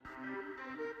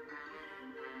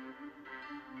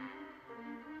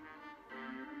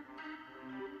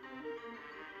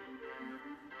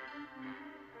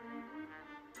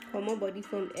Come on, body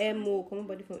from MO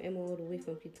all the way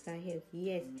from Critical Health.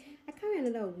 Yes, I carry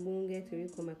another Ogbonge Tori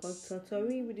come. I call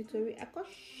Totori with the Tori. I call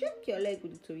shake your leg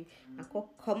with the Tori. I call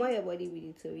come on your body with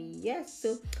the Tori. Yes,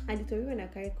 so and the Tori when I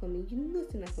carry coming, you know,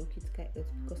 it's not from Critical Health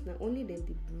because not only them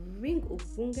they bring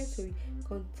Ogbonge Tori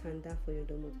come tanda for your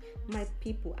domot. My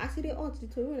people, I see the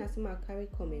Tori when I see my carry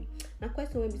coming. Now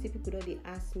question when we say people don't they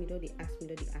ask me, now I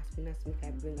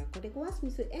bring her. They go ask me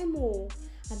so MO.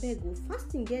 I beg go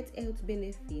fasting get health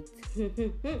benefit.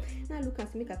 Now look and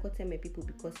see make I tell my people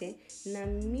because now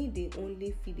me they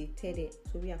only feed the tell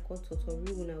so we are called Totori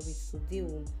una with today.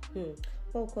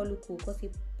 Paul call look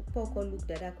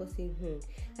that cause say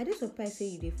I just surprised say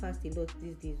you dey fast a lot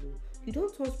these days. You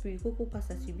don't turn spirit cocoa pass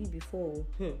as you be before.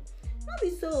 Not be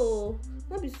so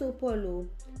Paul.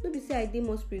 Not be say I dey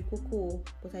more spirit cocoa,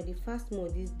 but I dey fast more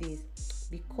these days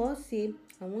because say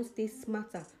I want stay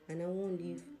smarter and I want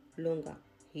live longer.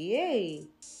 Hey,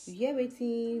 you hear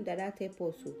waiting that help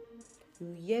also.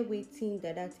 You hear waiting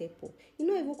that help. You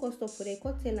know even cost up for the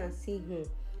court tell and say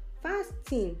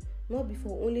fasting not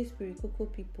before only spirit cocoa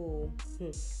people.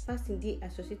 Fasting dey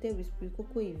associated with spirit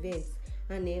cocoa events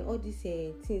and all these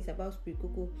things about spirit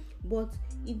cocoa, but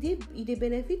it dey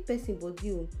benefit person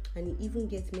body and it even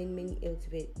gets many health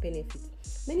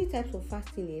benefits. Many types of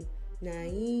fasting na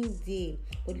in day,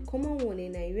 but the common one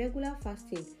na irregular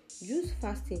fasting, juice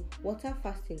fasting, water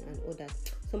fasting and others.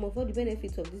 Some of all the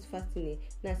benefits of this fasting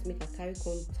na to make a carry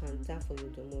content for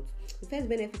your domot. The first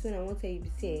benefit when I want to tell you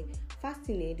be say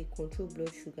fasting they control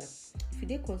blood sugar. If you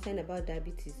dey concerned about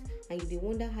diabetes and you dey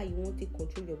wonder how you want to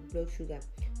control your blood sugar,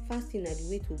 fasting are the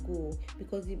way to go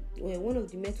because one of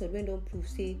the methods when don't prove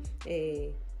say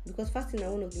because fasting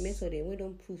are one of the methods when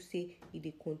don't prove say it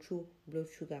dey control blood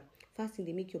sugar. Fasting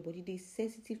they make your body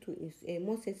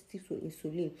more sensitive to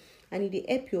insulin and it dey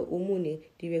help your hormone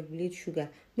they regulate sugar,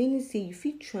 meaning say you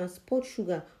fit transport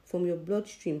sugar from your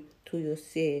bloodstream to your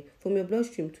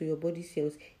body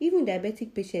cells. Even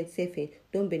diabetic patients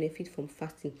don't benefit from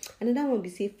fasting. Another one be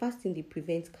say fasting they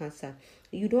prevent cancer.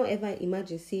 You don't ever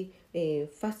imagine say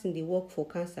fasting they work for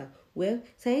cancer. Well,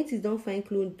 scientists don't find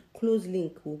close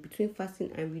link between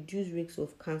fasting and reduced risks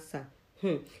of cancer.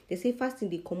 They say fasting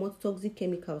they comot toxic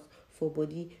chemicals for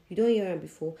body. You don't hear them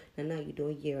before, and now you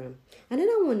don't hear them.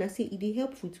 Another one I say it they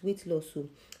help with weight loss. So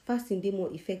fasting they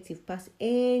more effective past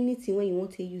anything when you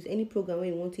want to use any program when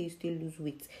you want to use to lose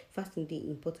weight. Fasting they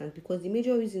important because the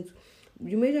major reason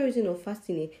of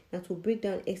fasting is to break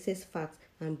down excess fat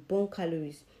and burn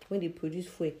calories when they produce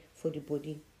fuel for the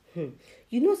body.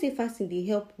 You know say fasting they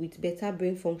help with better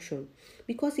brain function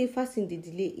because say fasting they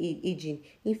delay aging.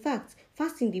 In fact,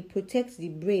 fasting they protect the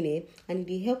brain and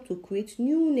they help to create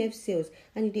new nerve cells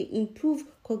and they improve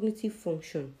cognitive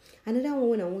function. Another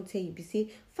one I want to tell you be say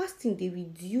fasting they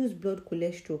reduce blood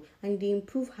cholesterol and they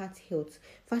improve heart health.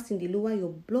 Fasting they lower your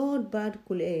bad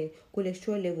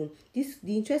cholesterol level.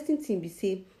 The interesting thing be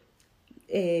say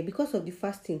because of the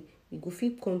fasting you go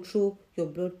fit control your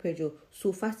blood pressure,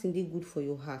 so fasting dey good for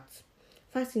your heart.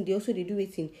 Fasting they also they do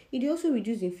waiting. It also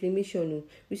reduce inflammation.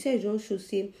 Research don't show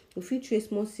say you fit trace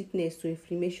more sickness to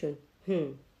inflammation.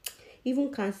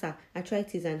 Even cancer,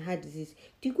 arthritis and heart disease.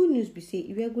 The good news be say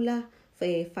irregular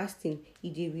fasting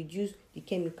it dey reduce the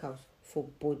chemicals for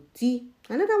body.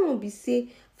 Another one be say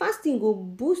fasting go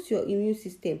boost your immune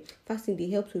system. Fasting they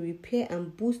help to repair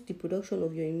and boost the production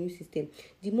of your immune system.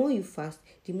 The more you fast,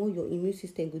 the more your immune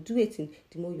system go do it,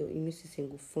 the more your immune system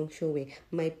go function well.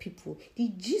 My people, the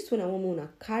gist when I want to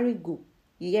carry go.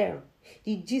 Yeah.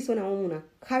 The gist when I want to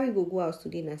carry go house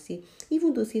today and say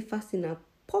even though say fasting na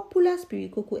popular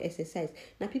spirit cocoa exercise.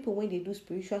 Now people when they do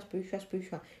spiritual,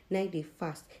 now they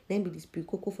fast. Now be the spirit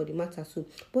cocoa for the matter so.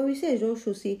 But research don't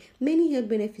show say many health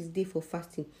benefits day for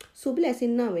fasting. So be like say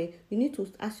now you need to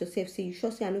ask yourself, say you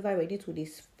sure say I'm never ready to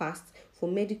this fast for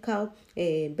medical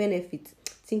benefits.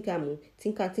 Think make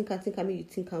you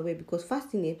think away because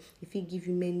fasting if it give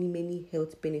you many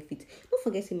health benefits. Don't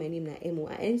forget say my name na Emo.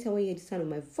 And anytime when you hear the sound of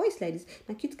my voice like this,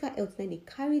 na Critical Health now they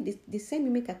carry this. They send me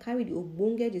make I carry the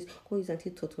Ogbonge this. Come use and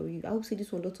take Totori. I hope say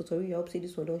this one don't Totori. I hope say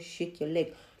this one don't shake your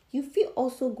leg. You feel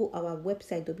also go our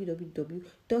website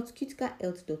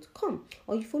www.criticalhealth.com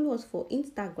or you follow us for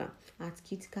Instagram at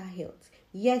Critical Health.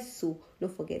 Yes, so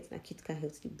don't forget na Critical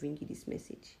Health to bring you this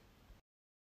message.